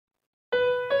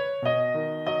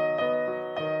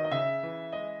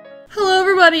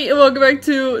everybody, and welcome back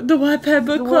to the Wattpad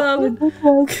Book Club.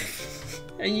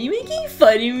 Are you making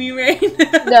fun of me right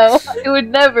now? No, I would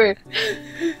never.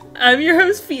 I'm your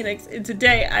host, Phoenix, and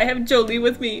today I have Joline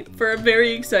with me for a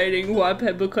very exciting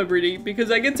Wattpad Book Club reading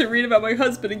because I get to read about my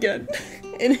husband again.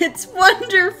 And it's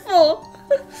wonderful!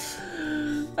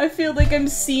 I feel like I'm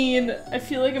seen. I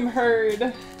feel like I'm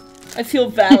heard. I feel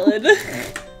valid.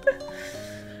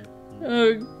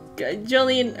 Oh, God.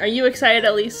 Joline, are you excited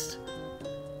at least?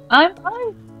 I'm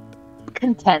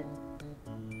content.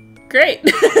 Great.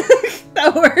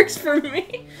 That works for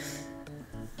me.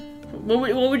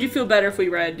 What would you feel better if we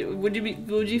read? Would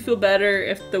you feel better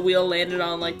if the wheel landed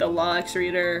on like the Lox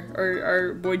reader or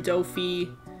our boy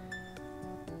Dofi?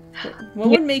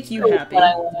 What would make you happy?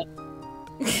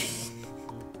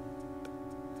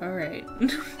 All right.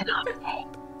 Okay.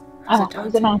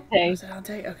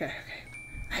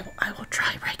 I will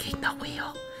try breaking the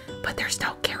wheel, but there's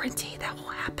no guarantee that will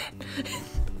happen.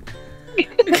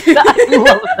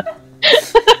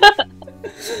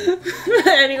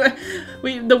 Anyway,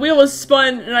 the wheel was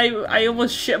spun, and I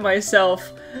almost shit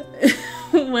myself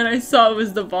when I saw it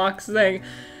was the box thing.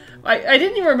 I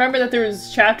didn't even remember that there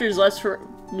was chapters left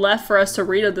for us to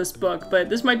read of this book, but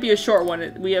this might be a short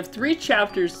one. We have 3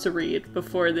 chapters to read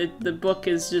before the book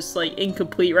is just like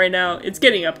incomplete right now. It's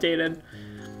getting updated.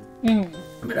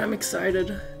 But I'm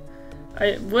excited.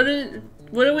 What do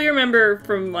we remember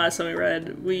from last time we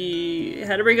read? We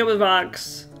had to break up with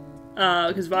Vox,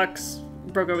 because Vox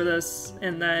broke up with us,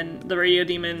 and then the radio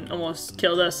demon almost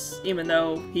killed us, even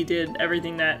though he did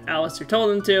everything that Alistair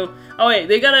told him to. Oh wait,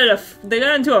 they got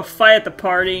into a fight at the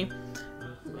party.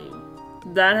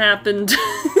 That happened.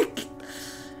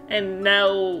 And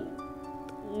now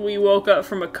we woke up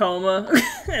from a coma,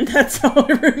 and that's all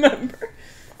I remember.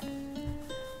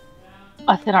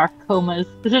 Us in our comas.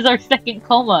 This is our second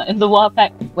coma in the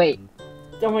Wattpad. Wait.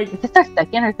 Oh my... Is this our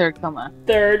second or third coma?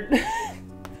 Third.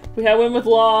 We had one with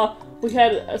Law. We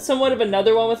had somewhat of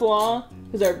another one with Law.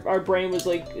 Because our brain was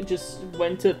like, just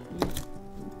went to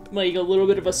like a little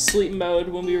bit of a sleep mode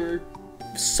when we were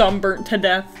sunburnt to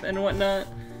death and whatnot.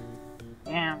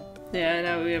 Yeah. Yeah,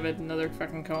 now we have another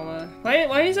fucking coma.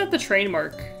 Why is that the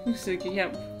trademark?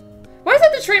 Yeah. Why is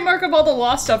that the trademark of all the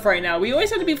Law stuff right now? We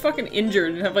always have to be fucking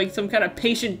injured and have like some kind of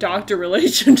patient-doctor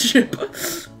relationship.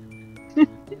 What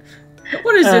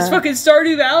is this, fucking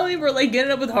Stardew Valley? We're like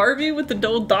getting up with Harvey with the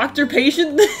old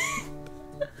doctor-patient thing?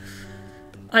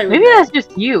 Maybe that's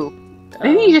just you.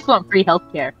 Maybe you just want free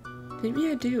healthcare.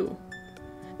 Maybe I do.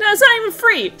 No, it's not even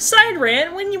free. Side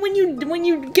rant: when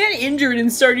you get injured in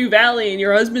Stardew Valley and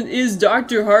your husband is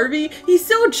Dr. Harvey, he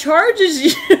still charges you.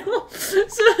 So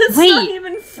it's not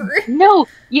even free. No,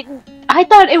 I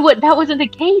thought that wasn't the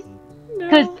case.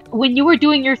 Because when you were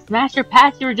doing your smash or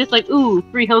pass, you were just like, ooh,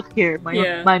 free healthcare,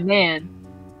 my man.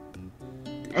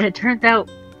 And it turns out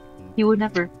he would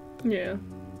never. Yeah.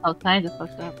 All kinds of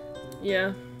fucked up.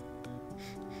 Yeah.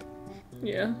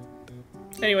 Yeah.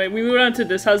 Anyway, we moved on to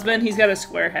this husband. He's got a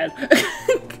square head.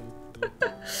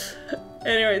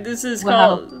 Anyway, this is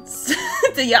called...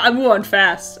 Yeah, I'm moving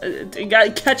fast. You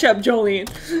gotta catch up, Joline.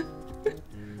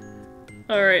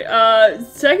 Alright,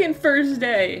 second first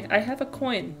day. I have a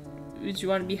coin. Would you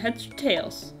want to be heads or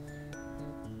tails?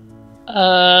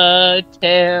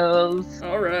 Tails.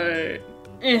 Alright.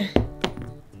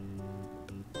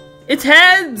 It's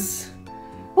heads!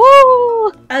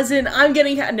 Woo! As in, I'm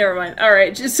getting never mind.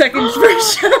 Alright, just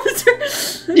first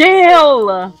chapter.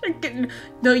 Jail!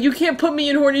 No, you can't put me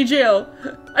in horny jail.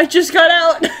 I just got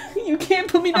out. You can't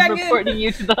put me back in. I'm reporting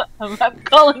you to the... I'm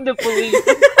calling the police.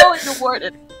 I'm calling the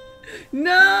warden.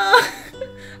 No!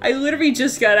 I literally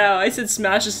just got out. I said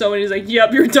smash to someone. He's like,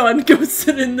 yep, you're done. Go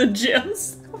sit in the jail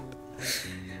cell.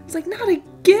 I was like, not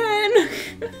again.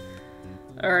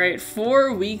 Alright,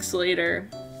 4 weeks later.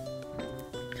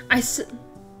 I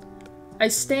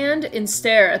stand and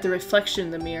stare at the reflection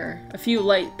in the mirror. A few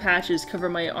light patches cover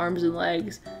my arms and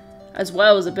legs, as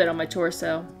well as a bit on my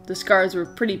torso. The scars were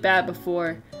pretty bad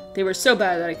before. They were so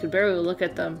bad that I could barely look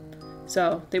at them.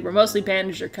 So, they were mostly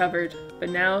bandaged or covered. But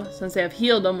now, since they have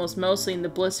healed almost mostly and the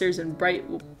blisters and bright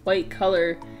white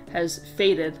color has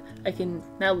faded, I can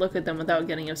now look at them without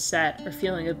getting upset or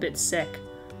feeling a bit sick.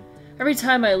 Every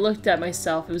time I looked at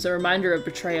myself, it was a reminder of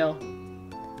betrayal.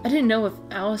 I didn't know if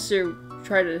Alistair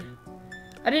tried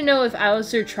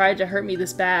to hurt me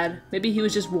this bad. Maybe he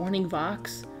was just warning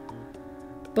Vox.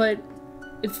 But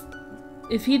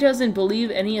if he doesn't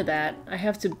believe any of that, I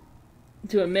have to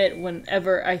admit,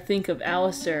 whenever I think of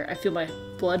Alistair, I feel my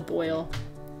blood boil.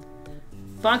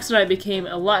 Vox and I became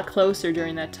a lot closer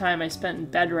during that time I spent in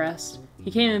bed rest. He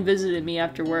came and visited me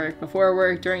after work, before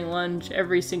work, during lunch,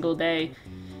 every single day.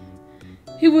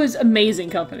 He was amazing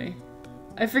company.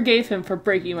 I forgave him for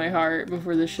breaking my heart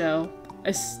before the show.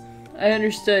 I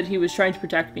understood he was trying to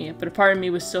protect me, but a part of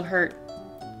me was still hurt.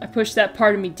 I pushed that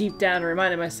part of me deep down and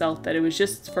reminded myself that it was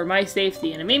just for my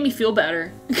safety, and it made me feel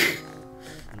better.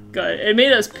 God, it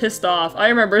made us pissed off. I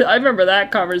remember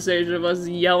that conversation of us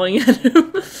yelling at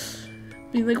him.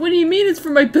 Being like, what do you mean it's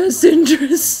for my best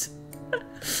interest?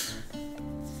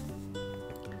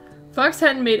 Fox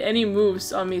hadn't made any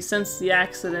moves on me since the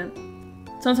accident.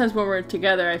 Sometimes when we're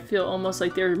together, I feel almost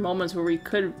like there were moments where we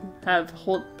could have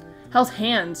held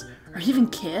hands or even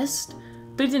kissed,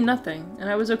 but he did nothing, and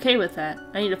I was okay with that.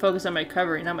 I need to focus on my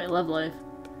recovery, not my love life.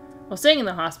 While staying in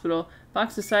the hospital,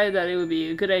 Fox decided that it would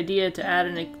be a good idea to add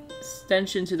an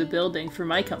extension to the building for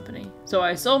my company. So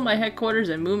I sold my headquarters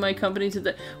and moved my company to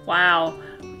the— Wow.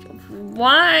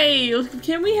 Why?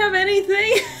 Can we have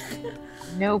anything?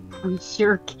 Nope, we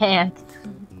sure can't.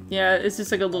 Yeah, it's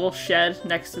just like a little shed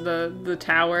next to the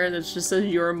tower that's just says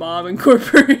Your Mom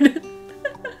Incorporated.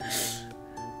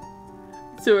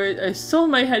 So I sold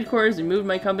my headquarters and moved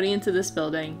my company into this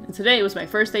building, and today was my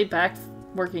first day back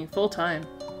working full-time.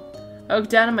 I looked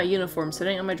down at my uniform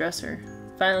sitting on my dresser.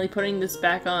 Finally putting this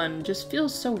back on just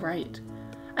feels so right.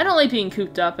 I don't like being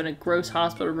cooped up in a gross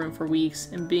hospital room for weeks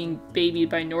and being babied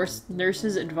by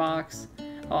nurses at Vox.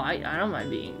 Oh, I don't mind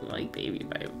being, like, babied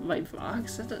by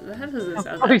Vox. That doesn't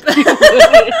sound that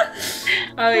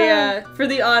bad. Oh, yeah. For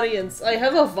the audience, I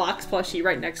have a Vox plushie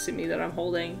right next to me that I'm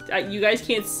holding. You guys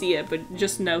can't see it, but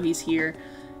just know he's here.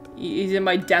 He's in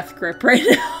my death grip right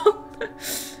now.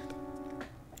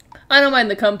 I don't mind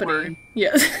the company.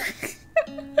 Yes.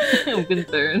 I'm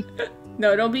concerned.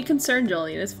 No, don't be concerned,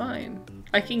 Joline. It's fine.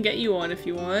 I can get you one if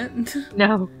you want.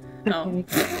 No. Oh.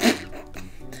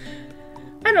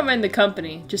 I don't mind the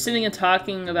company. Just sitting and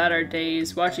talking about our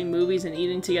days, watching movies and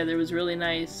eating together was really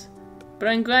nice. But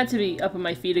I'm glad to be up on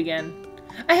my feet again.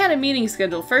 I had a meeting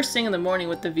scheduled first thing in the morning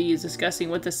with the V's, discussing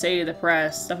what to say to the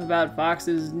press, stuff about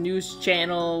Fox's news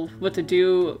channel, what to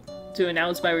do to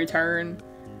announce my return.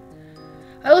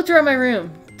 I looked around my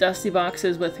room. Dusty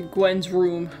boxes with Gwen's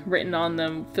room written on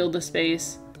them filled the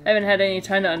space. I haven't had any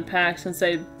time to unpack since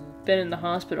I've been in the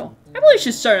hospital. I really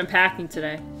should start unpacking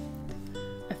today.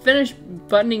 I finished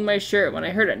buttoning my shirt when I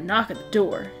heard a knock at the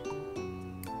door.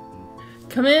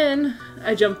 Come in!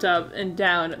 I jumped up and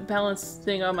down,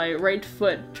 balancing on my right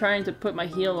foot, trying to put my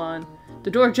heel on.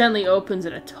 The door gently opens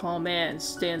and a tall man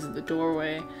stands in the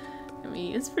doorway. I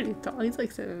mean, it's pretty tall. He's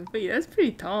like 7 feet. That's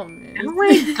pretty tall, man. Oh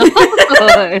my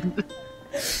god!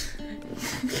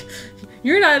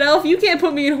 You're not an elf. You can't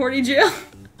put me in horny jail.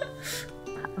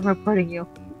 I'm reporting you.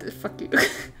 Fuck you.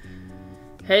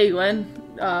 Hey, Gwen.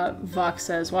 Vox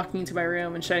says, walking into my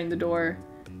room and shutting the door.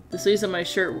 The sleeves of my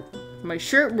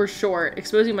shirt were short,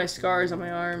 exposing my scars on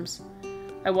my arms.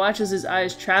 I watched as his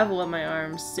eyes travel up my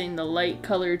arms, seeing the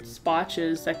light-colored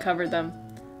splotches that covered them.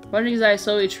 Watching his eyes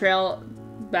slowly trail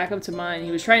back up to mine,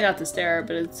 he was trying not to stare,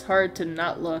 but it's hard to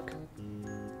not look.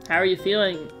 How are you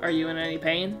feeling? Are you in any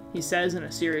pain? He says in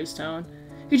a serious tone.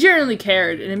 He genuinely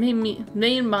cared, and it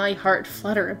made my heart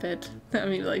flutter a bit. I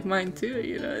mean, like mine too,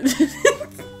 you know.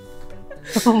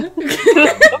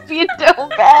 You so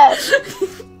bad.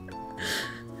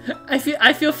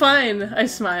 I feel fine. I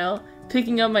smile,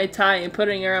 picking up my tie and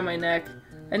putting it around my neck.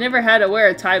 I never had to wear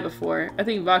a tie before. I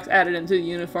think Vox added it to the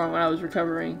uniform when I was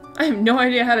recovering. I have no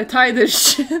idea how to tie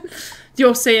this shit.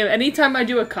 Yo, Sam, anytime I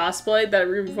do a cosplay that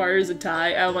requires a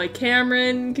tie, I'm like,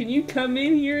 Cameron, can you come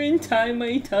in here and tie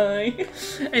my tie?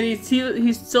 And he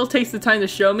still takes the time to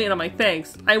show me, and I'm like,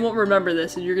 thanks. I won't remember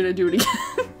this, and you're gonna do it again.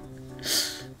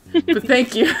 But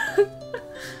thank you.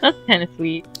 That's kind of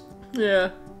sweet.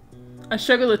 Yeah. I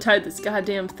struggle to tie this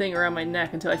goddamn thing around my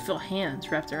neck until I feel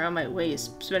hands wrapped around my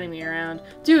waist, spinning me around.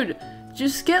 Dude,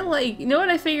 just get, like, you know what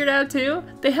I figured out, too?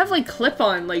 They have, like,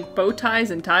 clip-on, like, bow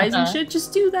ties and ties and shit.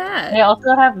 Just do that. They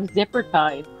also have zipper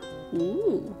ties.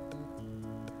 Ooh.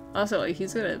 Also, like,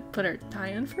 he's gonna put our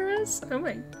tie on for us? Oh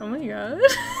my god.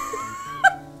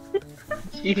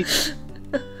 Jeez.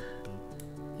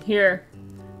 Here.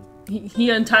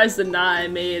 He unties the knot I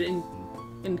made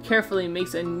and carefully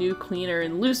makes a new, cleaner,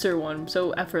 and looser one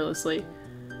so effortlessly.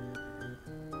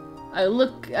 I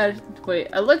looked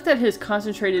at his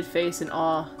concentrated face in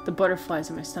awe, the butterflies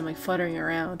in my stomach fluttering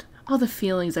around. All the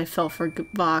feelings I felt for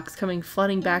Vox coming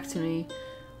flooding back to me.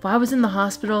 While I was in the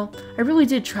hospital, I really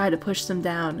did try to push them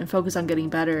down and focus on getting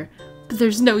better, but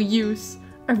there's no use.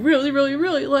 I really, really,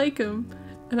 really like him.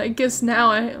 And I guess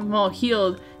now I'm all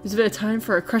healed. There's a bit of time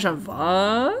for a crush on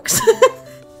Vox.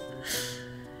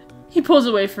 He pulls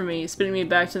away from me, spinning me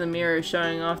back to the mirror,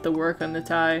 showing off the work on the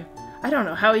tie. I don't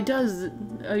know how he does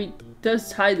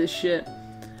tie this shit.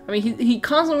 I mean, he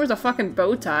constantly wears a fucking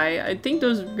bow tie. I think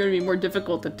those are gonna be more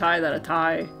difficult to tie than a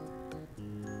tie.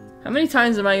 How many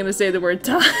times am I gonna say the word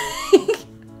tie?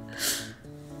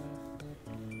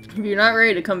 If you're not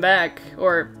ready to come back,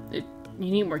 or you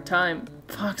need more time,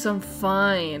 Vox, I'm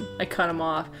fine. I cut him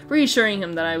off, reassuring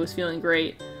him that I was feeling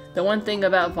great. The one thing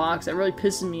about Vox that really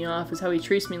pisses me off is how he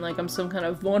treats me like I'm some kind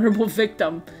of vulnerable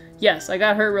victim. Yes, I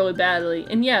got hurt really badly,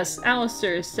 and yes,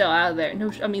 Alistair is still out there.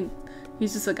 No, I mean,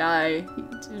 he's just a guy.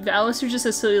 Alistair's just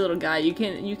a silly little guy. You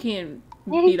can't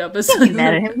beat up a silly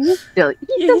mad at him. He's silly.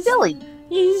 He's so silly.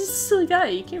 He's a silly guy.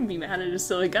 You can't be mad at a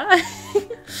silly guy.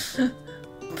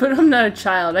 But I'm not a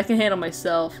child. I can handle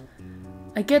myself.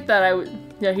 I get that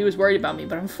yeah, he was worried about me,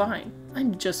 but I'm fine.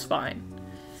 I'm just fine.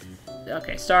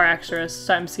 Okay, star actress.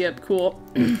 Time skip. Cool.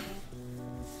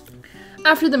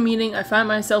 After the meeting, I find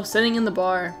myself sitting in the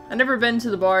bar. I've never been to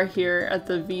the bar here at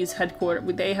the V's headquarters.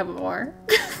 Would they have a bar?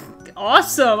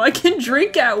 Awesome! I can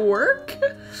drink at work?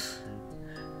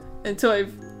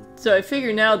 So I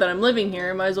figure now that I'm living here,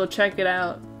 I might as well check it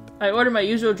out. I order my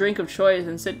usual drink of choice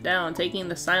and sit down, taking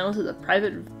the silence of the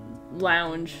private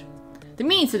lounge. The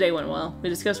meeting today went well. We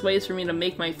discussed ways for me to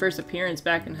make my first appearance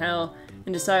back in hell,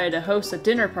 and decided to host a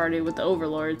dinner party with the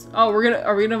overlords. Oh, are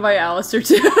we gonna invite Alistair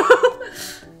too?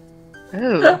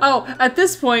 Ooh. Oh, at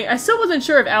this point, I still wasn't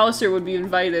sure if Alistair would be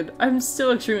invited. I'm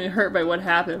still extremely hurt by what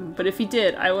happened, but if he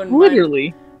did, I wouldn't mind.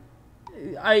 Literally.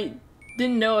 I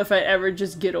didn't know if I'd ever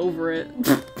just get over it.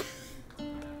 Can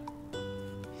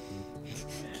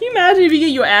you imagine if you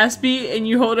get your ass beat and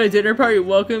you hold a dinner party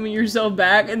welcoming yourself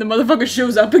back and the motherfucker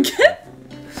shows up again?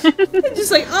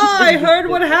 Just like, oh, I heard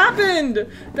what happened!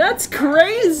 That's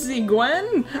crazy,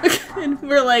 Gwen! And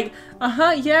we're like,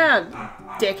 yeah,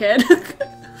 dickhead.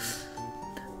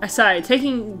 I sighed,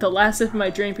 taking the last sip of my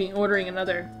drink and ordering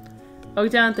another. I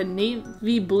looked down at the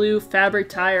navy blue fabric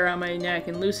tie around my neck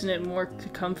and loosened it more to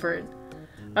comfort.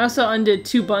 I also undid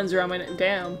 2 buttons around my neck.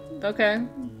 Damn. Okay.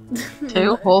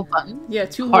 2 whole buttons? Yeah,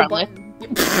 2 whole buttons.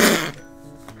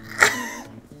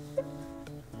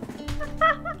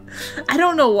 I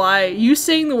don't know why. You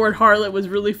saying the word harlot was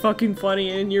really fucking funny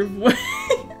in your voice.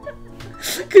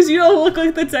 Because you don't look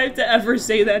like the type to ever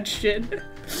say that shit.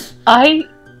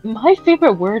 My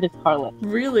favorite word is harlot.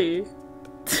 Really?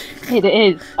 It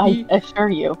is, I assure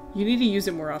you. You need to use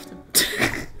it more often.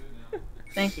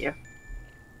 Thank you.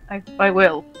 I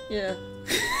will. Yeah.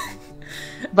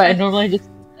 But I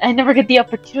never get the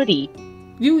opportunity.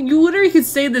 You literally could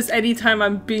say this anytime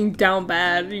I'm being down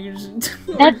bad.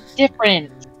 That's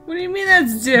different. What do you mean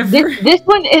that's different? This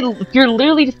one, you're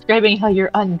literally describing how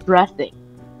you're undressing.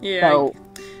 Yeah. So,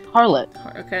 harlot.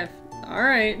 Okay.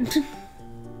 Alright.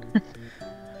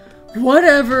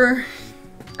 Whatever.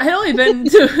 I had only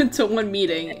been to one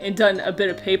meeting and done a bit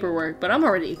of paperwork, but I'm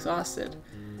already exhausted.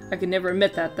 I could never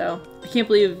admit that, though. I can't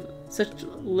believe such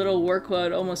little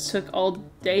workload almost took all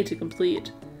day to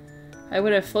complete. I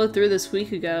would have flown through this a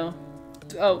week ago,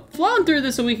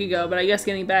 but I guess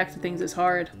getting back to things is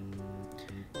hard.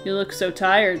 You look so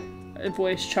tired, a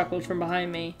voice chuckled from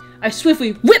behind me. I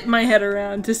swiftly whipped my head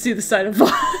around to see the side of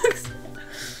Vox.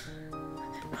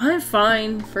 I'm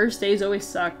fine. First days always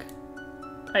suck.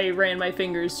 I ran my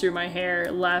fingers through my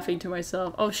hair, laughing to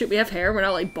myself. Oh shit, we have hair? We're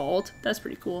not like bald? That's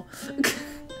pretty cool.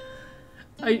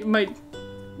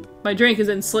 My drink is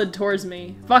then slid towards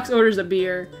me. Vox orders a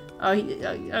beer.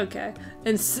 Okay.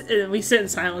 And we sit in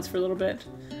silence for a little bit.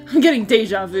 I'm getting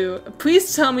deja vu.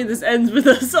 Please tell me this ends with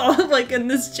us all, like in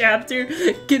this chapter,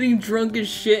 getting drunk as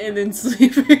shit and then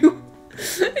sleeping.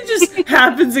 It just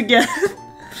happens again.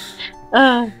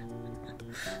 I'm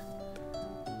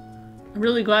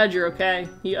really glad you're okay,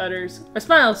 he utters. I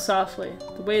smile softly.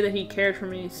 The way that he cared for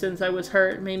me since I was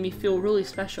hurt made me feel really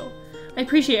special. I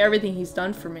appreciate everything he's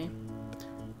done for me.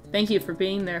 Thank you for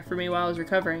being there for me while I was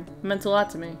recovering. It meant a lot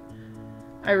to me.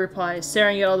 I reply,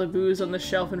 staring at all the booze on the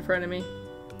shelf in front of me.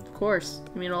 Of course.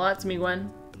 You mean a lot to me,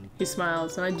 Gwen. He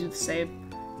smiles, and I do the same.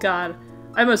 God,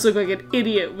 I must look like an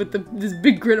idiot with this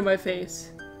big grin on my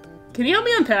face. Can you help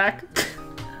me unpack?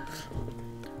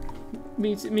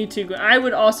 Me too, Gwen. I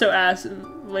would also ask,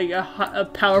 like, a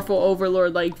powerful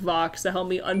overlord like Vox to help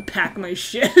me unpack my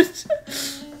shit.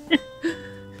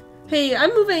 Hey,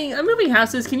 I'm moving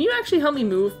houses. Can you actually help me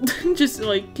move? Just,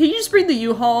 like, can you just bring the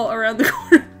U-Haul around the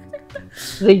corner?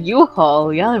 The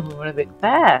U-Haul? Y'all are moving a bit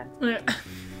fast. Yeah.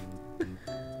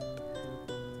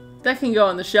 That can go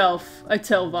on the shelf, I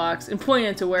tell Vox, and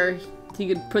point to where he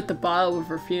could put the bottle of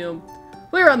perfume.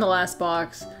 We were on the last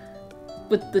box.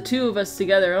 With the 2 of us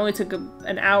together, it only took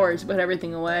an hour to put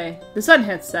everything away. The sun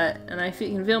had set, and I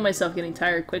can feel myself getting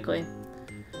tired quickly.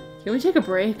 Can we take a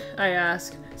break? I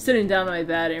ask, sitting down on my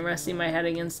bed and resting my head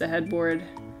against the headboard.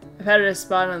 I patted a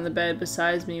spot on the bed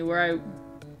beside me where I...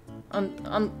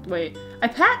 I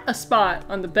pat a spot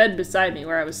on the bed beside me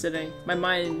where I was sitting. My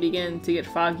mind began to get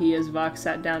foggy as Vox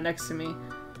sat down next to me.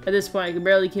 At this point, I could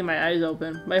barely keep my eyes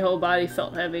open. My whole body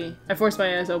felt heavy. I forced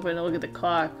my eyes open to look at the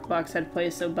clock Vox had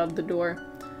placed above the door.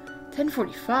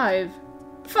 10:45?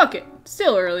 Fuck it.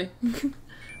 Still early.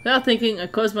 Without thinking, I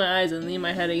closed my eyes and leaned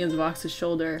my head against Vox's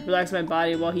shoulder, relaxed my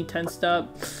body while he tensed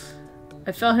up.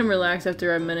 I felt him relax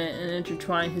after a minute and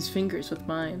intertwine his fingers with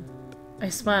mine. I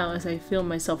smile as I feel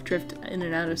myself drift in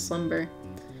and out of slumber.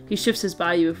 He shifts his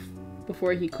body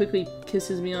before he quickly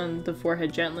kisses me on the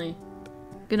forehead gently.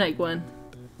 Good night, Gwen.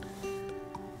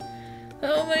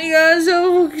 Oh my god,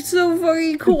 so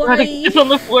fucking quiet. It's on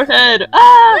the forehead.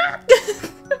 Ah!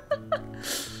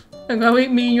 I'm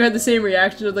glad me and you had the same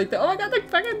reaction of like, oh my god, the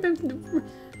fucking...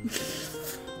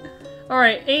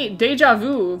 Alright, 8, deja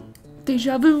vu.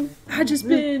 Deja vu. I just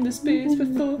been to space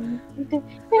before.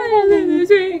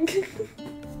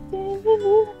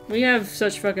 We have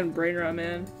such fucking brain rot,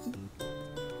 man.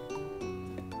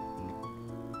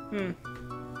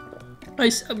 I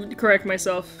correct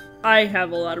myself. I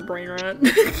have a lot of brain rot.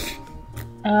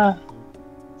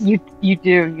 You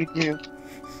do.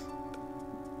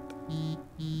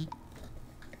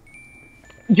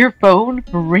 Your phone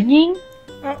ringing?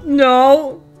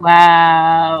 No.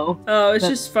 Wow. Oh, it's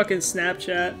just fucking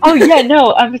Snapchat. Oh yeah,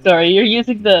 no, I'm sorry. You're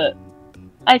using the...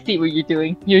 I see what you're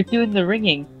doing. You're doing the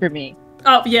ringing for me.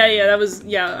 Oh, yeah, that was...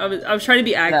 Yeah, I was trying to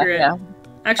be accurate. Yeah.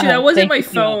 Actually, that wasn't my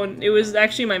phone. It was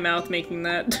actually my mouth making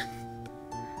that.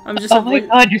 I'm just oh my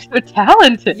god, you're so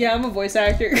talented! Yeah, I'm a voice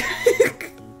actor.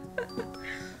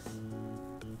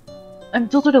 I'm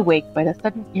jolted awake by the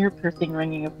sudden ear-piercing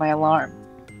ringing of my alarm.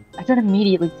 I don't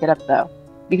immediately sit up, though,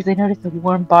 because I notice a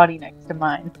warm body next to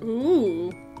mine.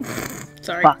 Ooh.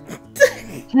 Sorry. Fuck.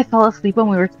 Can I fall asleep when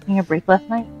we were taking a break last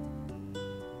night?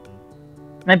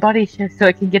 My body shifts so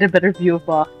I can get a better view of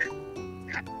Vox.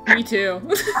 Me too.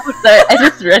 I'm sorry, I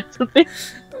just read something.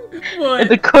 What? In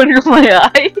the corner of my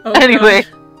eye. Oh, anyway.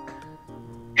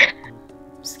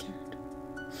 I'm scared.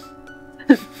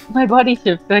 My body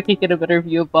shifts so I can get a better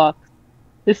view of Vox.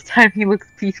 This time he looks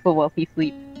peaceful while he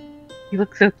sleeps. He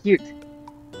looks so cute.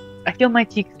 I feel my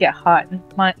cheeks get hot and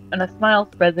a smile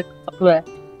spreads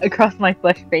across my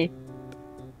flushed face.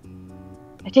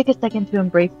 I take a second to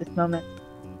embrace this moment.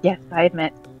 Yes, I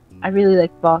admit, I really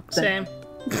like Vox. Same.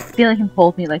 Feeling him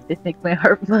hold me like this makes my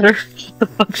heart flutter. Shut the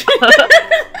fuck up.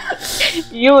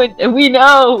 We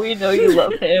know you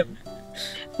love him.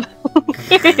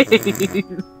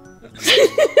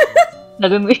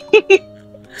 Suddenly,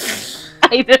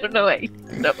 I don't know why I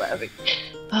stop laughing.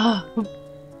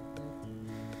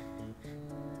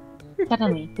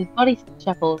 Suddenly, his body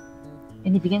shuffles,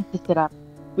 and he begins to sit up,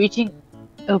 reaching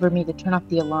over me to turn off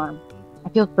the alarm. I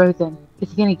feel frozen. Is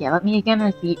he gonna yell at me again, or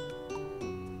is he...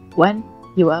 Gwen,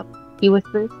 you up? He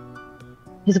whispers,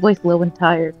 his voice low and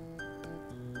tired.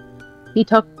 He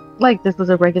talked like this was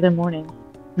a regular morning.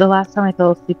 The last time I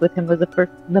fell asleep with him was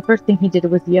the first thing he did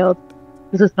was yelled.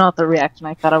 This was not the reaction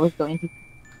I thought I was going to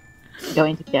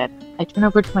get. I turn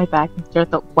over to my back and stare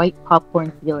at the white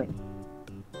popcorn ceiling.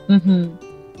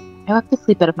 I whack the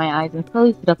sleep out of my eyes and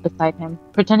slowly sit up beside him,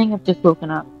 pretending I've just woken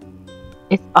up.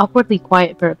 It's awkwardly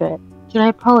quiet for a bit. Should I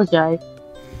apologize?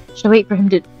 Should I wait for him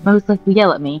to most likely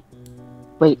yell at me?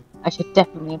 Wait, I should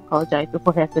definitely apologize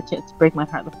before he has the chance to break my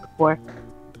heart like before.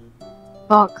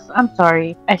 Vox, I'm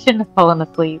sorry. I shouldn't have fallen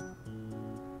asleep.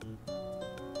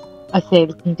 I say,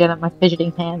 looking down at my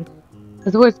fidgeting hands.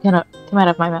 As words come out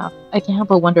of my mouth, I can't help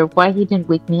but wonder why he didn't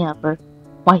wake me up or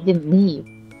why he didn't leave.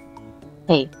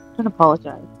 Hey, don't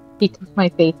apologize. He touched my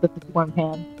face with his warm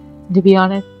hand. To be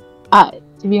honest, I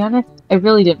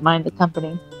really didn't mind the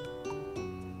company.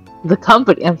 The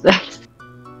company, I'm sorry.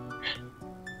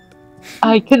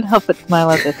 I couldn't help but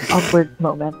smile at this awkward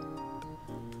moment.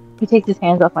 He takes his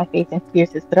hands off my face and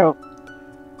clears his throat.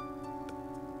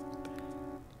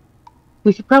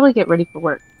 We should probably get ready for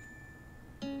work.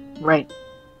 Right.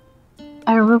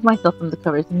 I remove myself from the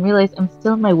covers and realize I'm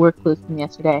still in my work clothes from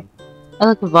yesterday. I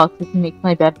look at Vox as he makes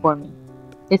my bed for me.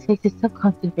 His face is so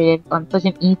concentrated on such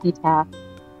an easy task.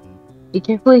 He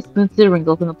carefully smooths the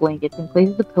wrinkles in the blankets and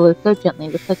places the pillows so gently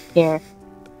with such care.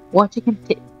 Watching him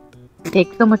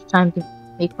take so much time to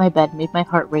make my bed made my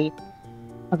heart race.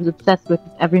 I was obsessed with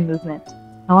his every movement.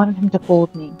 I wanted him to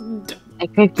hold me. I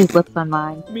craved his lips on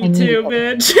mine. Me too,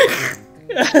 bitch.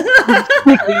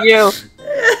 Look at you.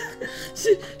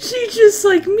 She just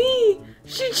like me.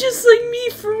 She just like me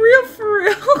for real, for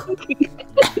real.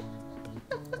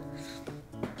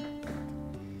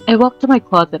 I walked to my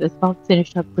closet as Vox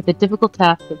finished up with the difficult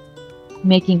task of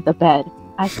making the bed.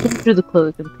 I skimmed through the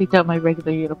clothes and picked out my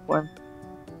regular uniform.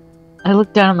 I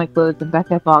looked down at my clothes and back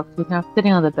at Vox, who was now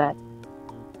sitting on the bed,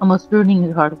 almost ruining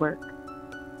his hard work.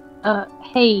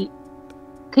 Hey,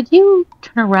 could you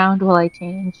turn around while I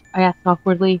change? I asked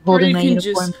awkwardly, holding my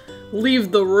uniform. Or you can just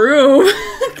leave the room.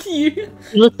 He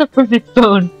looks up from his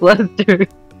phone, flustered.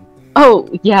 Oh,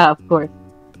 yeah, of course.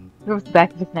 He rubs the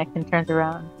back of his neck and turns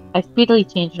around. I speedily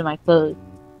change into my clothes.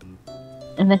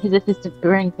 And then his assistant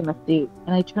brings him a suit,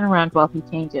 and I turn around while he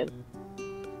changes.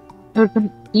 It would have been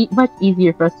much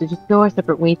easier for us to just go our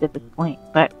separate ways at this point,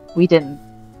 but we didn't.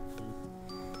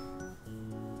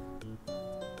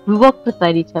 We walked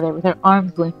beside each other with our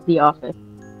arms linked to the office,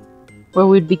 where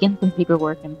we would begin some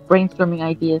paperwork and brainstorming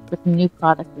ideas for some new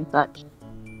products and such.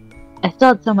 I still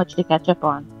had so much to catch up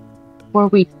on. 4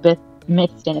 weeks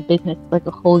missed in a business like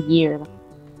a whole year,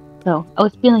 so I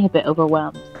was feeling a bit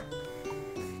overwhelmed.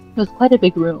 It was quite a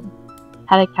big room.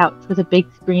 Had a couch with a big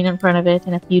screen in front of it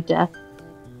and a few desks.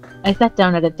 I sat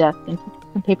down at a desk and took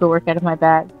some paperwork out of my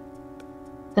bag.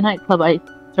 The nightclub I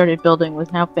started building was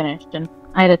now finished, and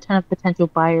I had a ton of potential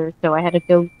buyers, so I had to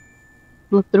go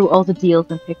look through all the deals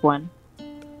and pick one.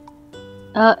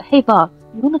 Hey boss,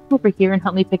 you wanna come over here and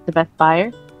help me pick the best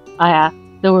buyer? I asked.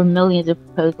 There were millions of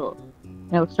proposals,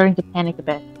 and I was starting to panic a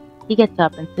bit. He gets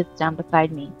up and sits down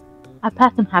beside me. I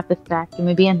passed him half the stack and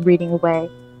we began reading away.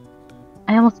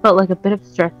 I almost felt like a bit of the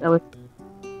stress I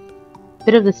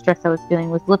was feeling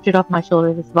was lifted off my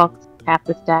shoulders as Vox tapped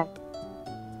the stack.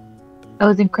 I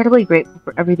was incredibly grateful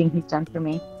for everything he's done for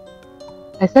me.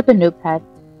 I set up a notepad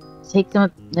to take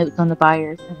some notes on the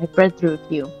buyers, and I read through a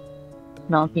few.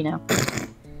 Melantino.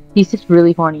 He's just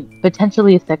really horny,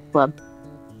 potentially a sex club.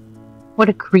 What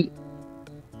a creep.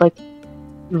 Like,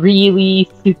 really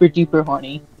super duper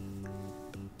horny.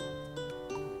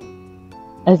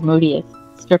 Asmodeus,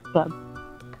 strip club.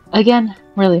 Again,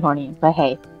 really horny, but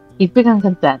hey, he's big on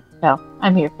consent, so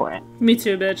I'm here for it. Me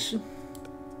too, bitch.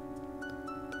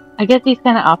 I guess these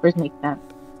kind of offers make sense.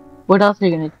 What else are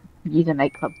you gonna use a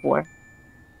nightclub for?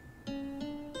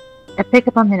 I pick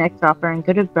up on the next offer and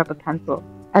go to grab a pencil.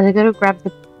 As I go to grab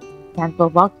the pencil,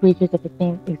 Vox reaches at the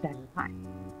same exact time.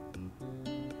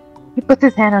 He puts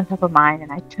his hand on top of mine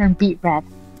and I turn beet red.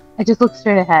 I just look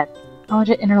straight ahead. I want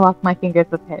to interlock my fingers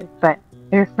with his, but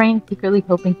I refrain, secretly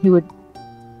hoping he would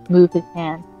move his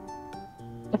hand.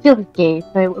 I feel his gaze,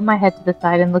 so I whip my head to the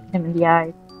side and look him in the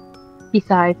eyes. He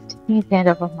sighs, taking his hand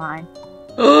off of mine.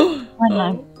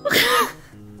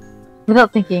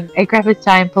 Without thinking, I grab his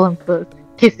tie and pull him close.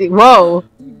 Kissing. Whoa!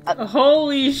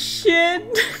 Holy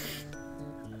shit!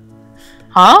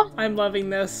 Huh? I'm loving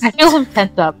this. I feel him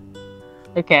tense up.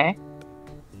 Okay.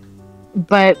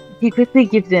 But he quickly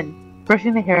gives in,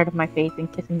 brushing the hair out of my face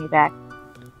and kissing me back.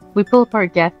 We pull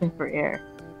apart, gasping for air.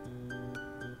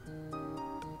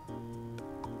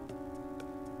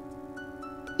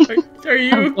 Are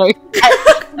you? I'm sorry.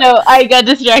 No, I got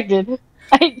distracted.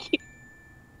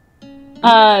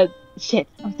 Shit.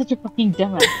 I'm such a fucking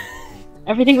dumbass.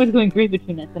 Everything was going great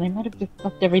between us, and I might have just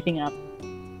fucked everything up.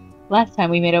 Last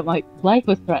time we made up, my life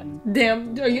was threatened.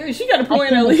 Damn, she got a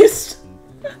point at least.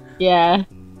 Yeah.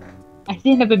 I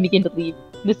stand up and begin to leave.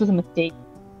 This was a mistake.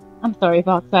 I'm sorry,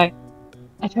 Vox. I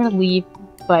try to leave,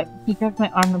 but he grabs my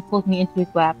arm and pulls me into his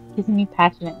lap, kissing me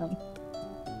passionately.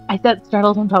 I sat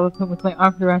startled on top of him with my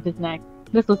arms around his neck.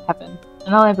 This was heaven,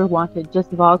 and all I ever wanted,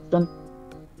 just Vox and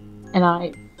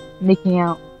I making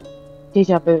out.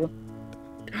 Deja vu.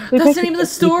 That's the name of the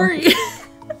story!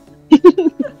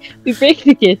 We break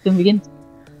the kiss and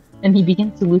he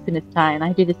begins to loosen his tie, and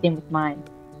I do the same with mine,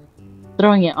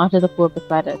 throwing it onto the floor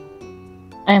beside us.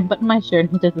 I unbutton my shirt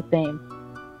and he does the same.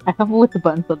 I fumble with the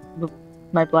buttons of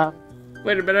my blouse.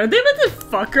 Wait a minute, are they about to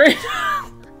fuck right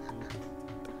now?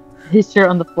 His shirt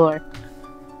on the floor.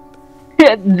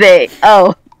 I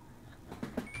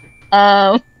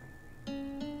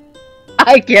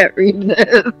can't read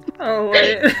this. Oh,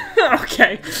 wait.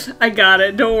 Okay. I got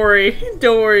it. Don't worry.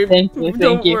 Don't worry. Thank you.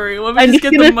 Don't worry. Let me I'm just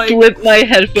get gonna the mic. flip my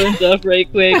headphones off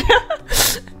right quick.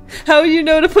 How would you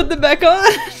know to put them back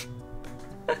on?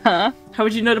 Huh? How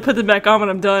would you know to put them back on when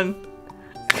I'm done?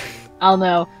 I'll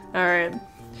know. Alright.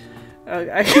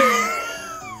 Okay.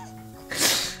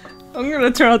 I'm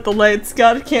gonna turn out the lights.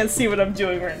 God can't see what I'm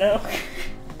doing right now.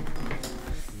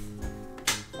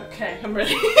 Okay, I'm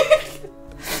ready.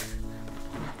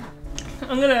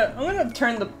 I'm gonna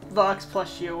turn the Vox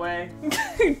plushie away.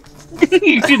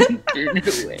 You didn't turn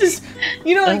it away. Just,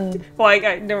 you know, like, well,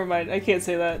 I never mind. I can't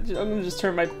say that. I'm gonna just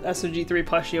turn my SOG3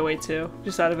 plushie away too,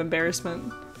 just out of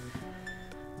embarrassment.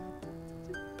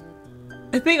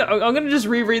 I think I'm gonna just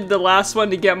reread the last one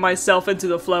to get myself into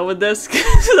the flow with this,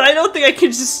 because I don't think I can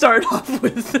just start off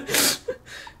with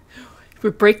We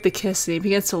break the kiss and he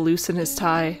begins to loosen his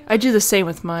tie. I do the same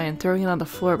with mine, throwing it on the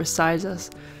floor beside us.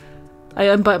 I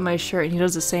unbutton my shirt and he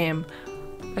does the same.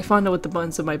 I fondle with the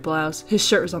buttons of my blouse. His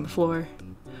shirt is on the floor.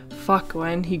 Fuck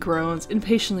Gwen, he groans,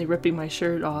 impatiently ripping my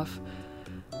shirt off,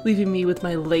 leaving me with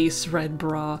my lace red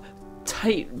bra,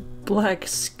 tight black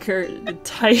skirt,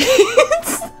 tights.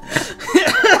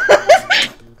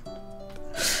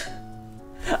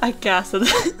 I gasp at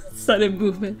the sudden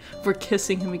movement. We're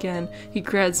kissing him again. He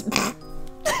grabs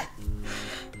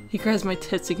my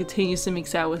tits and continues to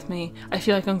mix out with me. I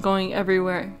feel like I'm going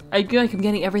everywhere. I feel like I'm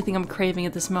getting everything I'm craving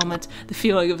at this moment. The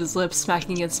feeling of his lips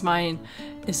smacking against mine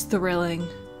is thrilling.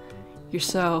 You're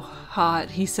so hot,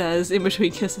 he says in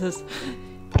between kisses.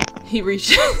 He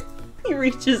reaches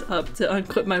up to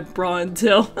unclip my bra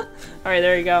until... Alright,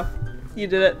 there you go. You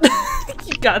did it.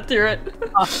 You got through it.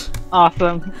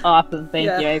 Awesome. Thank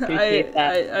you. I appreciate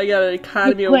that. I got an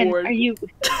Academy Award. Are you...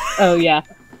 Oh, yeah.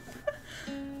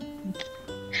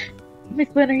 Miss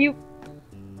Gwen, are you...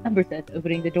 Ember says,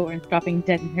 opening the door and stopping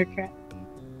dead in her tracks.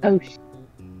 Oh,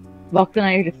 Vox and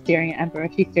I are just staring at Ember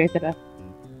as she stares at us.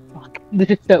 Fuck, this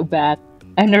is so bad.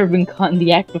 I've never been caught in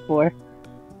the act before.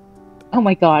 Oh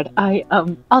my god,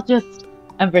 I'll just...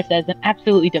 Ember says, and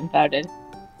absolutely dumbfounded.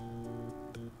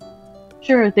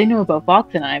 Sure, they know about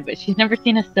Vox and I, but she's never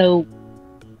seen us so...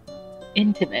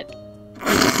 intimate.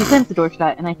 She slams the door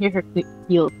shut, and I hear her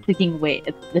heels clicking away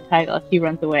at the tile as she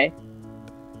runs away.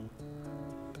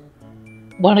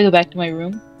 Want to go back to my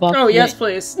room? Vox, oh, yes,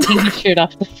 please. Taking his shirt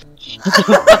off the...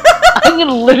 I'm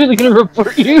literally gonna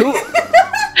report you!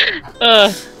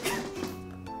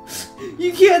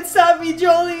 You can't stop me,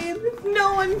 Joline!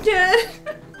 No one can!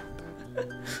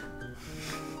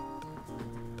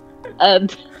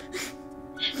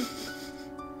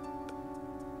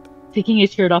 Taking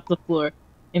his shirt off the floor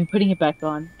and putting it back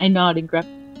on, I nod and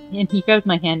he grabs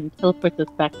my hand and teleports us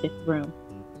back to his room.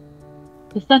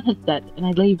 The sun had set, and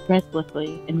I lay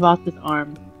restlessly in Voss's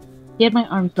arms. He had my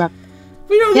arms wrapped.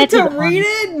 We don't get to read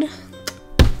it?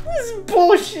 This is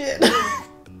bullshit!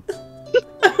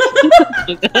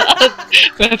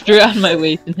 Wrapped around my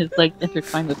waist and his legs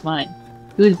intertwined with mine.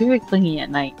 He was very clingy at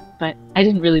night, but I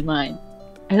didn't really mind.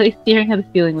 I lay staring at the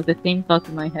ceiling with the same thoughts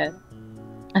in my head.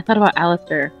 I thought about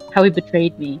Alistair, how he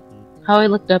betrayed me, how I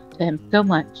looked up to him so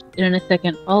much, and in a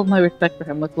second all of my respect for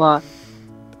him was lost.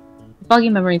 The foggy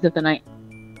memories of the night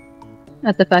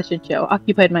at the fashion show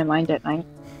occupied my mind at night,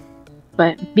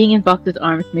 but being in Vox's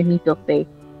arms made me feel safe.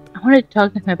 I wanted to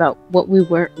talk to him about what we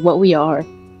are,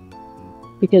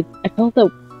 because I felt that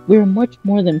we were much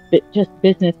more than just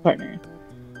business partners,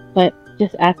 but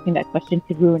just asking that question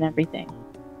could ruin everything.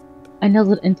 I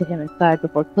nuzzled into him inside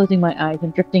before closing my eyes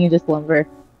and drifting into slumber.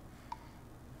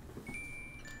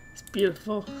 It's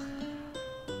beautiful.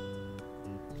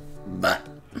 But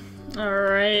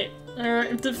Alright,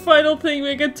 the final thing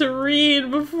we get to read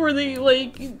before they,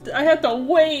 I have to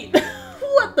wait.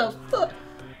 What the fuck?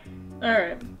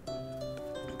 Alright.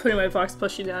 Putting my Vox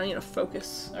plushie down, you know,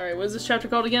 focus. Alright, what is this chapter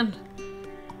called again?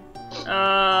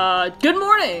 Good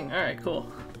morning! Alright,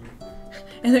 cool.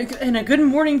 And a good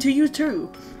morning to you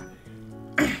too.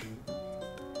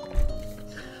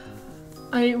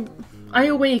 I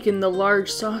awake in the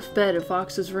large, soft bed of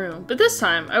Vox's room, but this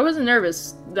time I wasn't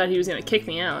nervous that he was gonna kick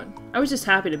me out. I was just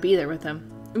happy to be there with him.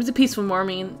 It was a peaceful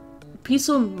morning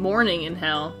in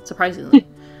hell, surprisingly.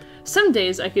 Some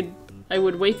days I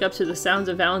would wake up to the sounds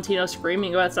of Valentino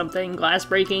screaming about something, glass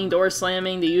breaking, door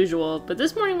slamming, the usual, but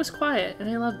this morning was quiet, and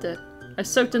I loved it. I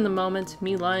soaked in the moment,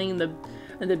 me lying in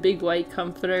the big white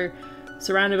comforter,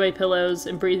 surrounded by pillows,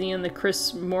 and breathing in the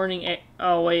crisp morning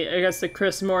oh wait, I guess the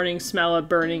crisp morning smell of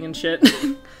burning and shit.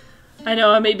 I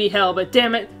know, it may be hell, but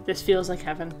damn it, this feels like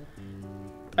heaven.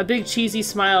 A big cheesy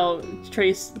smile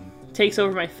takes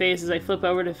over my face as I flip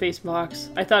over to face Vox.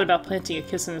 I thought about planting a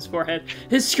kiss on his forehead.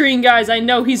 His screen, guys, I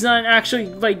know he's not actually,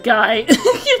 guy.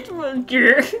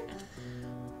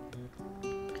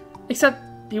 Except,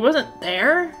 he wasn't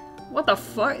there? What the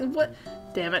fuck? What?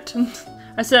 Damn it.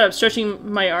 I sat up,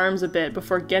 stretching my arms a bit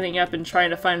before getting up and trying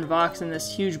to find Vox in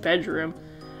this huge bedroom.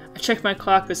 I checked my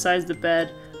clock beside the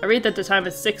bed. I read that the time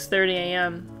is 6:30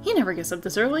 a.m. He never gets up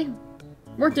this early.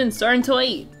 Work didn't start until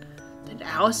 8. Did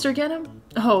Alistair get him?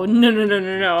 Oh,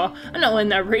 no. I'm not letting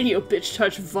that radio bitch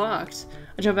touch Vox.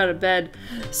 I jump out of bed,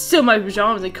 steal my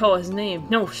pajamas and call his name.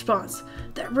 No response.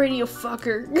 That radio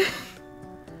fucker. Well,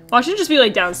 I should just be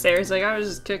downstairs, I was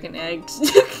just cooking eggs.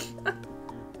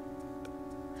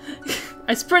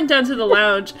 I sprint down to the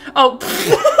lounge. Oh,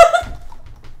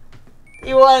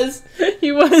 He was.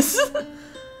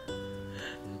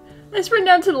 I sprint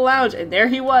down to the lounge, and there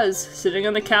he was, sitting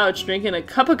on the couch, drinking a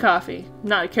cup of coffee.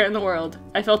 Not a care in the world.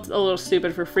 I felt a little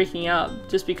stupid for freaking out,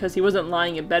 just because he wasn't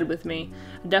lying in bed with me.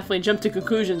 I definitely jumped to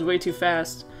conclusions way too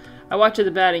fast. I watched at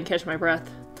the bed and catch my breath.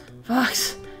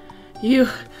 Fox, you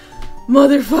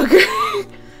motherfucker.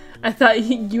 I thought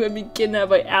you had been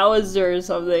kidnapped by Alistair or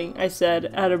something, I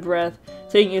said, out of breath,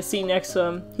 taking a seat next to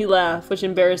him. He laughed, which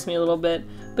embarrassed me a little bit,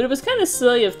 but it was kind of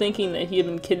silly of thinking that he had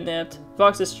been kidnapped.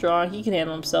 Fox is strong, he can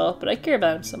handle himself, but I care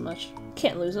about him so much.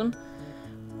 Can't lose him.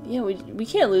 Yeah, we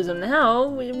can't lose him now.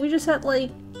 We just had,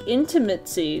 like,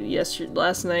 intimacy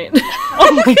last night.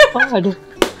 Oh my god.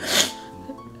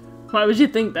 Why would you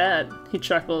think that? He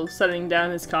chuckled, setting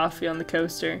down his coffee on the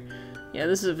coaster. Yeah,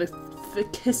 this is a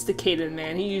sophisticated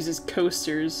man. He uses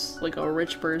coasters like a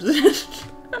rich person.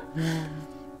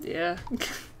 Yeah.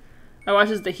 I watch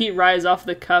as the heat rise off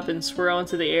the cup and swirl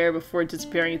into the air before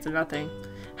disappearing into nothing.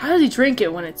 How does he drink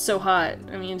it when it's so hot?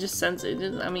 I mean, just sense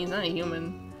it. I mean, not a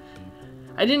human.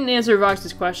 I didn't answer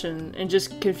Vox's question, and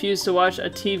just confused to watch a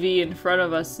TV in front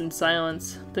of us in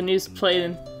silence. The news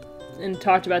played and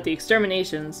talked about the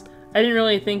exterminations. I didn't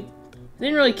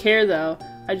really care though.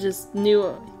 I just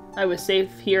knew I was safe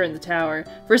here in the tower.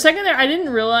 For a second there, I didn't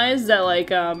realize that, like,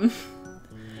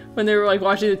 when they were, like,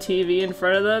 watching the TV in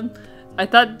front of them, I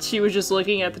thought she was just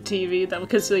looking at the TV, that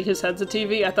because, like, his head's a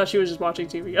TV, I thought she was just watching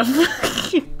TV.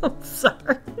 I'm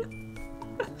sorry.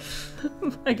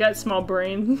 I got small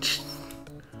brain.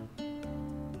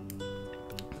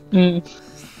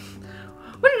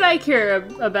 What did I care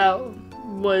about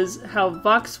was how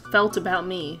Vox felt about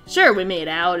me. Sure, we made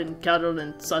out and cuddled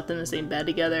and slept in the same bed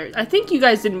together. I think you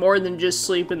guys did more than just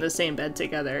sleep in the same bed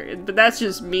together, but that's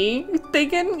just me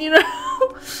thinking, you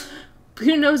know?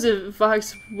 Who knows if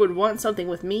Vox would want something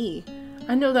with me?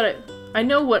 I know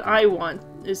what I want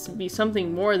is to be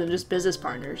something more than just business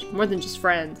partners, more than just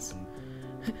friends.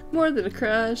 More than a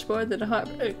crush, more than a hot...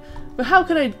 But how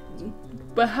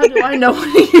do I know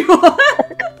what you want?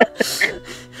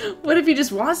 What if he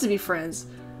just wants to be friends?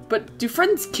 But do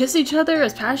friends kiss each other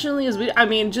as passionately as we... I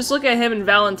mean, just look at him and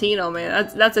Valentino,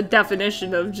 man. That's a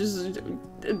definition of just...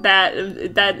 That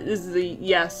is the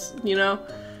yes, you know?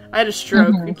 I had a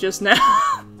stroke just now.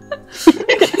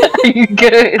 You're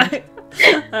good.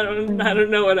 I don't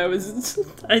know what I was...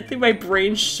 I think my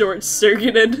brain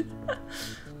short-circuited.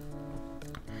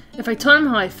 If I told him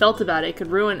how I felt about it could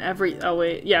ruin Oh,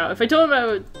 wait. Yeah, if I told him I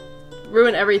would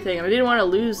ruin everything, and I didn't want to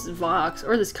lose Vox,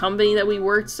 or this company that we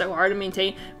worked so hard to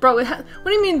maintain. Bro, what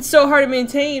do you mean so hard to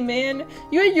maintain, man?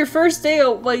 You had your first day,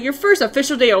 your first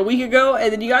official day a week ago,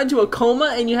 and then you got into a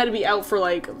coma, and you had to be out for,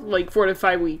 like 4 to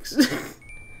 5 weeks.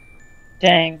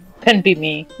 Dang. Couldn't be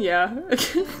me. Yeah.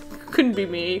 Couldn't be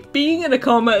me. Being in a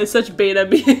coma is such beta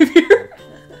behavior.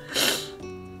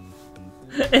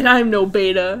 And I'm no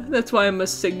beta. That's why I'm a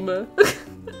sigma.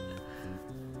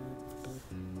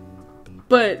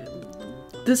 But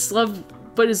is love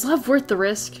worth the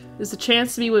risk? Is the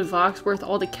chance to be with Vox worth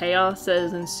all the chaos that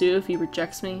is ensue if he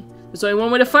rejects me? There's only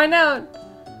one way to find out.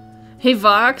 Hey,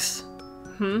 Vox.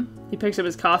 He picks up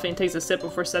his coffee and takes a sip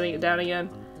before setting it down again.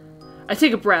 I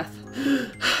take a breath,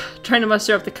 trying to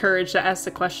muster up the courage to ask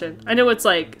the question. I know it's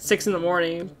like 6 in the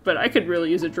morning, but I could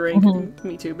really use a drink.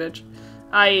 Me too, bitch.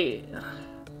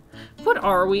 What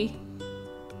are we?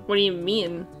 What do you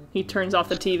mean? He turns off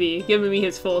the TV, giving me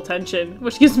his full attention,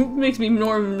 which makes me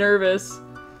more nervous.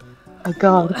 Oh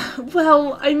god.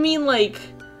 Well, I mean, like,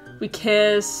 we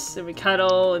kiss, and we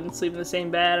cuddle, and sleep in the same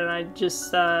bed, and I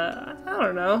just, I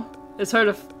don't know. It's hard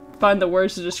to find the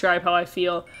words to describe how I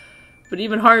feel, but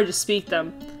even harder to speak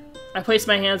them. I place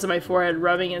my hands on my forehead,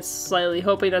 rubbing it slightly,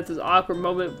 hoping that this awkward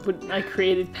moment I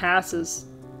created passes.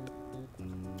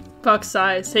 Puck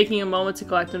sighs, taking a moment to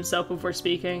collect himself before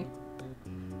speaking.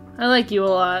 I like you a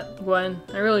lot, Gwen.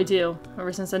 I really do.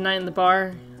 Ever since that night in the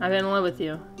bar, I've been in love with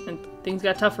you. And things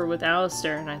got tougher with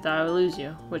Alistair, and I thought I would lose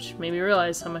you, which made me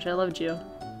realize how much I loved you.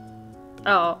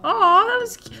 Oh. Aw, that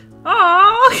was cute.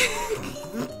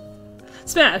 Aw!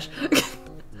 Smash!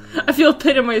 I feel a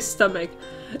pit in my stomach,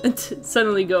 and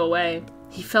suddenly go away.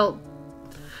 He felt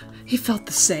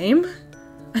the same?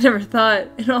 I never thought,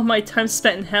 in all my time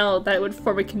spent in hell, that I would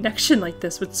form a connection like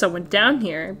this with someone down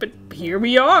here, but here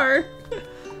we are!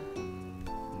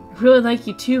 I really like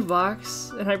you too,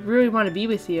 Vox, and I really want to be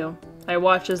with you. I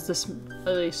watch as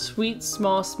a sweet,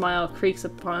 small smile creaks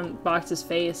upon Vox's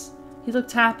face. He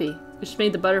looked happy, which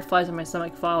made the butterflies in my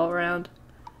stomach fall around.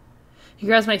 He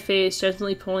grabs my face,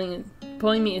 gently pulling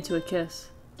me into a kiss.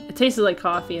 It tasted like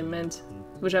coffee and mint,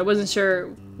 which I wasn't sure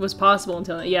was possible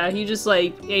until... Yeah, he just,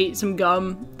 like, ate some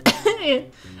gum.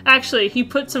 Actually, he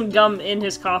put some gum in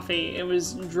his coffee and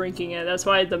was drinking it. That's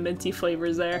why the minty flavor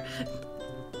is there.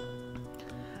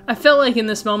 I felt like in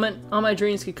this moment, all my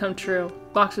dreams could come true.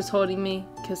 Box was holding me,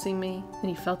 kissing me, and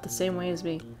he felt the same way as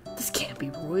me. This can't be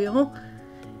real.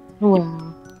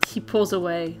 Wow. He pulls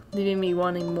away, leaving me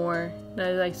wanting more.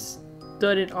 And I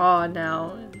stood in awe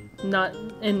now,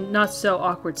 not so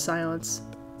awkward silence.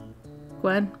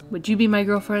 Gwen, would you be my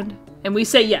girlfriend? And we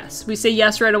say yes. We say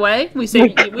yes right away. We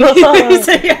say we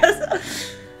say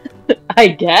yes. I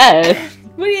guess.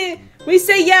 We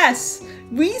say yes.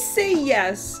 We say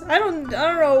yes. I don't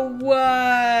know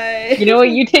why. You know what?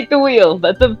 You take the wheel.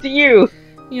 That's up to you.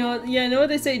 You know, yeah, I know what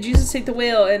they say. Jesus take the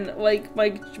wheel, and like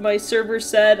my server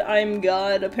said, I'm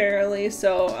God apparently.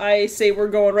 So I say we're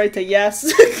going right to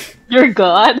yes. You're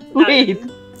God. Wait.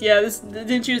 Yeah, this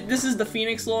is the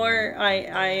Phoenix lore. I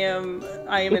am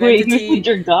an Wait, entity. who said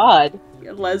you're God?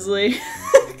 Leslie.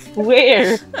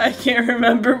 Where? I can't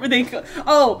remember what they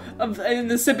oh, in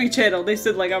the Simping channel they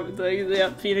said like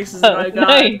Phoenix is not a god.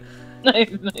 Nice.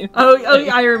 Nice. Oh,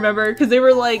 yeah, I remember because they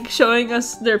were like showing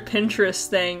us their Pinterest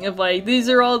thing of like this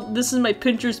is my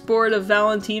Pinterest board of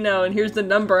Valentino and here's the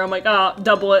number. I'm like, ah, oh,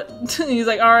 double it. He's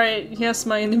like, all right, yes,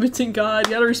 my omnipotent God,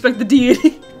 you gotta respect the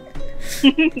deity.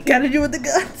 Gotta do what the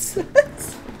God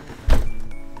says.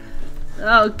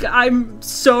 Oh, I'm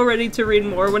so ready to read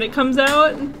more when it comes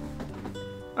out.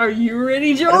 Are you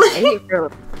ready,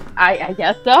 Joline? I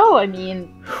guess so. I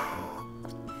mean,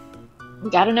 we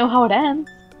gotta know how it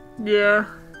ends. Yeah.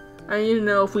 I need to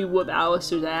know if we whoop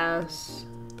Alistair's ass.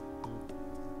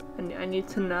 I need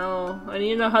to know. I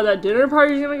need to know how that dinner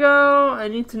party's gonna go. I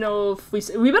need to know if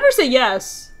we better say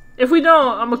yes. If we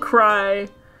don't, I'm gonna cry.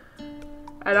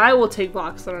 And I will take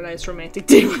Vox on a nice romantic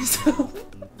date myself.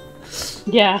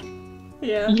 Yeah.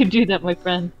 Yeah. You do that, my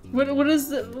friend. What is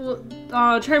the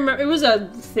trying to remember, it was a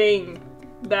thing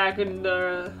back in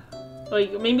the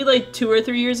like maybe like 2 or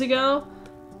 3 years ago.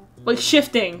 Like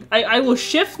shifting. I will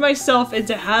shift myself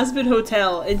into Has-Been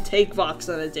Hotel and take Vox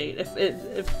on a date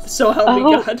if so help me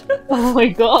God. Oh my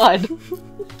god.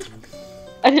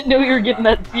 I didn't know you were getting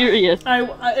that serious.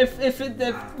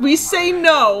 If we say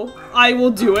no, I will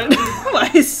do it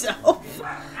myself.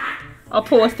 I'll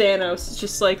pull a Thanos. It's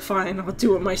just like, fine, I'll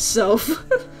do it myself.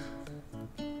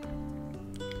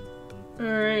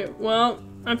 Alright, well,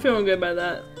 I'm feeling good by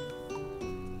that.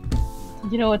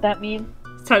 You know what that means?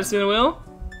 It's time to spin the wheel?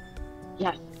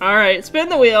 Yes. Alright, spin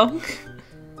the wheel.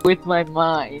 With my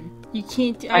mind. You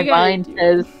can't My mind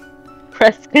says,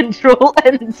 press Control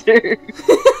Enter.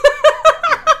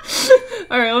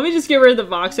 Alright, let me just get rid of the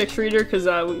Vox X reader because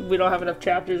we don't have enough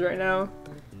chapters right now.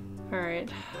 Alright.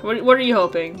 What are you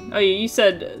hoping? Oh, you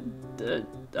said...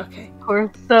 okay.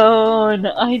 Corazon,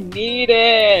 I need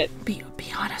it! Be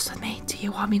honest with me. Do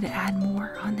you want me to add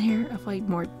more on there? Of like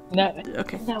more... No.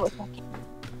 Okay. No, it's okay.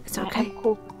 It's okay? I'm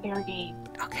cool for fair game.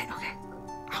 Okay.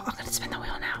 I'm gonna spin the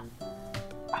wheel now.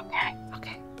 Okay.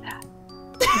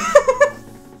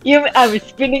 Yeah. I'm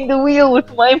spinning the wheel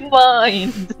with my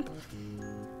mind!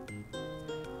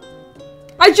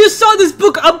 I just saw this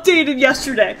book updated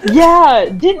yesterday! Yeah!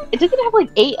 Doesn't it have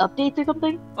like 8 updates or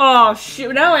something? Oh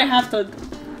shoot, now I have to...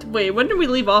 Wait, when did we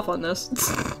leave off on this?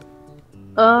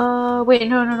 Wait,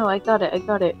 no, I got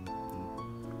it.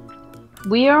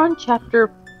 We are on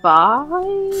chapter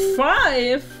 5?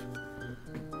 5?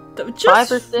 Just...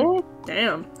 5 or 6?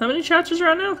 Damn. How many chapters are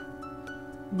on now?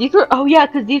 These were, oh yeah,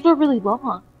 because these were really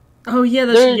long. Oh yeah,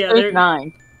 there's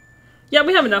 9. Yeah,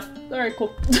 we have enough. Alright,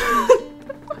 cool.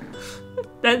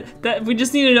 that we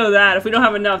just need to know that. If we don't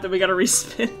have enough, then we gotta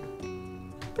respin.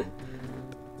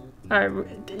 Alright,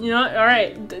 you know,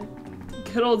 alright.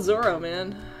 Good old Zoro,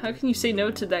 man. How can you say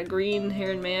no to that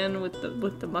green-haired man with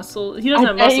the muscle? He doesn't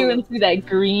have muscle. I can't even see that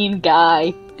green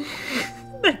guy.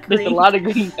 There's a lot of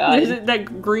green guys. There's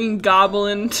that green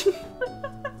goblin.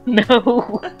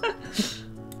 No.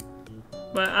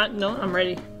 But no, I'm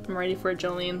ready. I'm ready for it,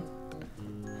 Joline.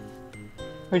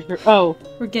 Oh.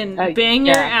 We're getting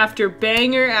banger after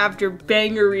banger after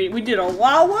banger reading. We did a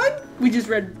WoW one, we just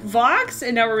read Vox,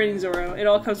 and now we're reading Zoro. It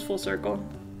all comes full circle.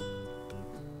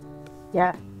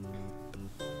 Yeah.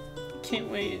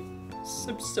 Can't wait.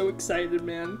 I'm so excited,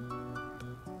 man.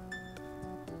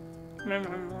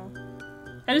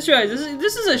 I just realized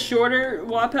this is a shorter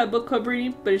Wattpad Book Club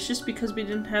reading, but it's just because we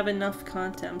didn't have enough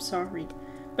content. I'm sorry.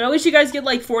 But at least you guys get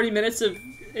like 40 minutes of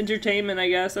entertainment, I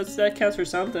guess. That counts for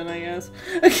something, I guess.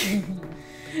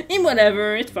 And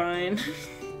whatever, it's fine.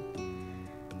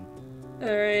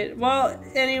 Alright, well,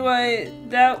 anyway,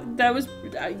 that was,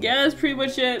 I guess, pretty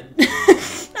much it.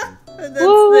 That's the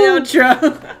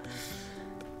outro.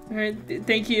 Alright,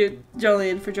 thank you,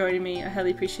 Joline, for joining me. I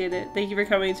highly appreciate it. Thank you for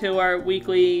coming to our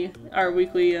weekly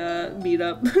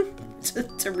meetup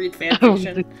to read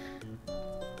fanfiction.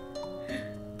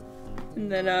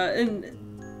 And then, I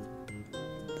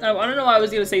don't know why I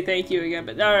was gonna say thank you again,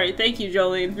 but alright, thank you,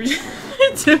 Joline, for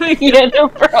doing it. Yeah, no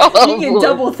problem. You get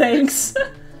double thanks.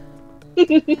 That's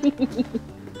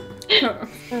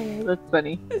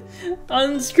funny.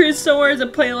 On the screen somewhere is a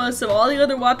playlist of all the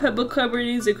other Wattpad Book Club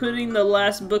readings, including the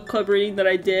last book club reading that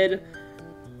I did.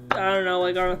 I don't know,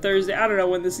 like on a Thursday. I don't know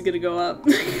when this is gonna go up.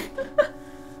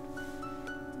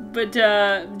 But,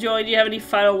 Joey, do you have any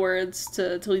final words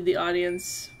to leave the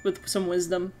audience with some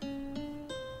wisdom?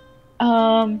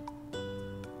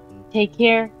 Take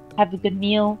care, have a good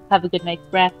meal, have a good night's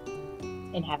rest,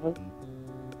 and have a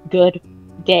good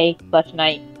day /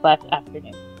 night /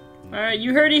 afternoon. Alright,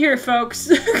 you heard it here, folks.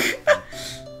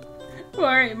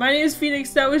 Alright, my name is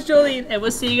Phoenix, that was Joline, and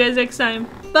we'll see you guys next time.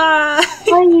 Bye!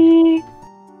 Bye!